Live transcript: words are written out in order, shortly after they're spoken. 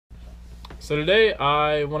So today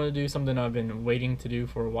I want to do something I've been waiting to do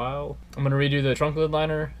for a while. I'm going to redo the trunk lid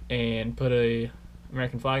liner and put a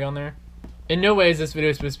American flag on there. In no way is this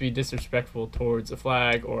video supposed to be disrespectful towards a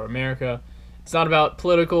flag or America. It's not about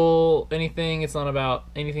political anything, it's not about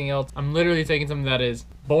anything else. I'm literally taking something that is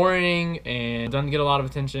boring and doesn't get a lot of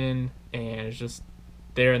attention and it's just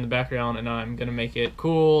there in the background, and I'm going to make it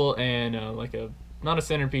cool and like not a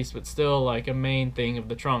centerpiece, but still like a main thing of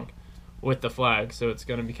the trunk with the flag. So it's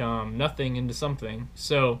going to become nothing into something.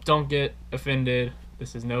 So don't get offended.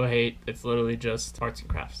 This is no hate. It's literally just arts and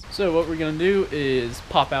crafts. So what we're going to do is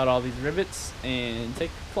pop out all these rivets and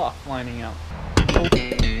take the cloth lining out.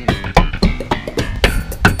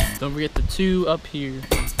 Don't forget the two up here.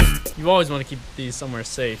 You always want to keep these somewhere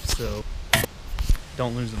safe, so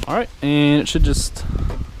don't lose them. Alright, and it should just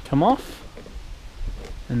come off.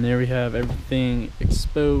 And there we have everything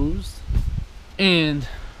exposed. And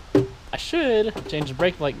I should change the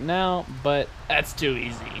brake like now, but that's too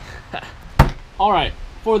easy. Alright,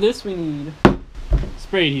 for this we need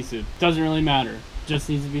spray adhesive. Doesn't really matter, just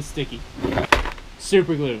needs to be sticky.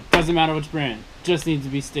 Super glue, doesn't matter which brand, just needs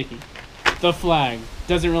to be sticky. The flag,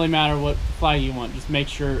 doesn't really matter what flag you want, just make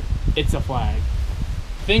sure it's a flag.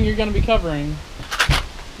 Thing you're gonna be covering,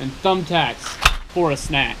 and thumbtacks for a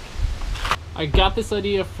snack. I got this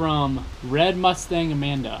idea from Red Mustang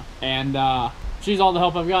Amanda, and she's all the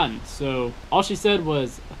help I've gotten. So all she said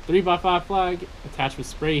was a 3x5 flag attached with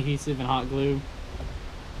spray adhesive and hot glue.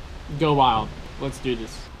 Go wild. Let's do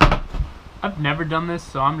this. I've never done this,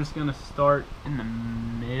 so I'm just gonna start in the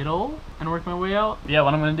middle and work my way out. Yeah,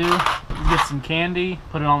 what I'm gonna do is get some candy,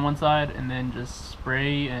 put it on one side, and then just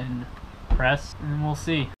spray and press, and then we'll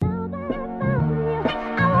see.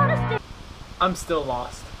 I'm still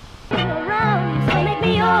lost.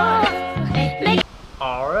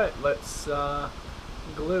 Alright, let's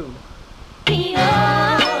glue.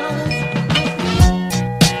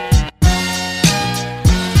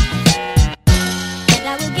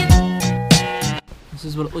 This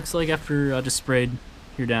is what it looks like after I just sprayed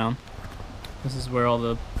here down. This is where all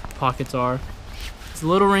the pockets are. It's a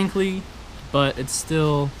little wrinkly, but it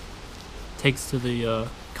still takes to the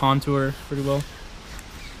contour pretty well.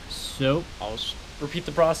 So I'll repeat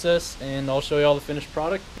the process and I'll show you all the finished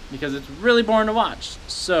product because it's really boring to watch.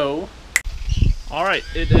 So, alright,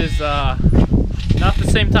 it is not the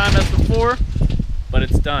same time as before, but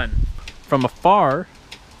it's done. From afar,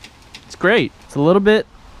 it's great. It's a little bit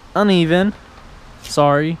uneven,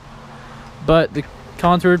 sorry, but the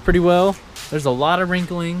contoured pretty well. There's a lot of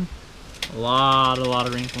wrinkling, a lot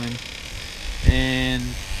of wrinkling, and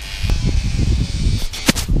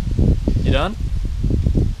you done?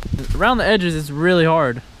 Around the edges it's really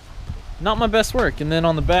hard. Not my best work. And then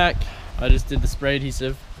on the back I just did the spray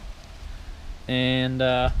adhesive, and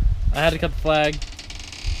I had to cut the flag,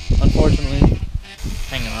 unfortunately.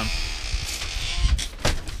 Hang on.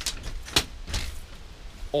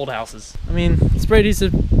 Old houses. I mean, spray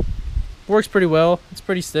adhesive works pretty well. It's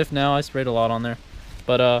pretty stiff now. I sprayed a lot on there.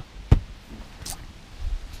 But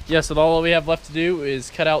yeah, so all we have left to do is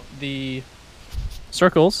cut out the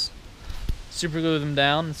circles, super glue them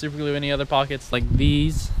down, and super glue any other pockets like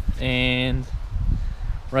these. And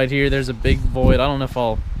right here there's a big void. I don't know if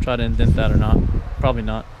I'll try to indent that or not. Probably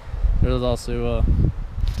not. There's also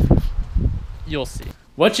you'll see.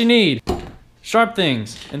 What you need: sharp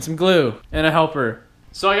things and some glue and a helper.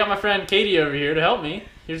 So I got my friend Katie over here to help me.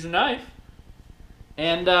 Here's a knife,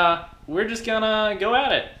 and we're just gonna go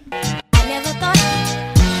at it. I never thought.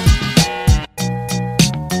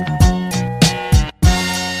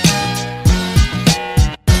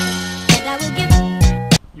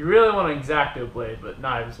 You really want an X-Acto blade, but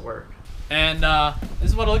knives work. And this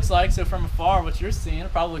is what it looks like. So from afar, what you're seeing,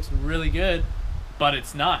 it probably looks really good, but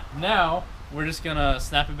it's not. Now we're just gonna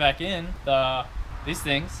snap it back in. These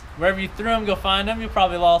things, wherever you threw them, go find them. You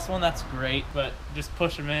probably lost one. That's great, but just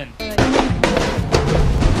push them in.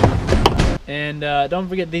 And don't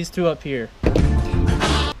forget these two up here.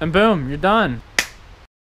 And boom, you're done.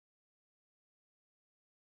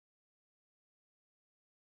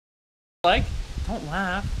 Like, don't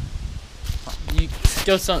laugh. You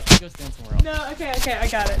go stand somewhere else. No, okay, I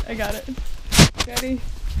got it. Ready?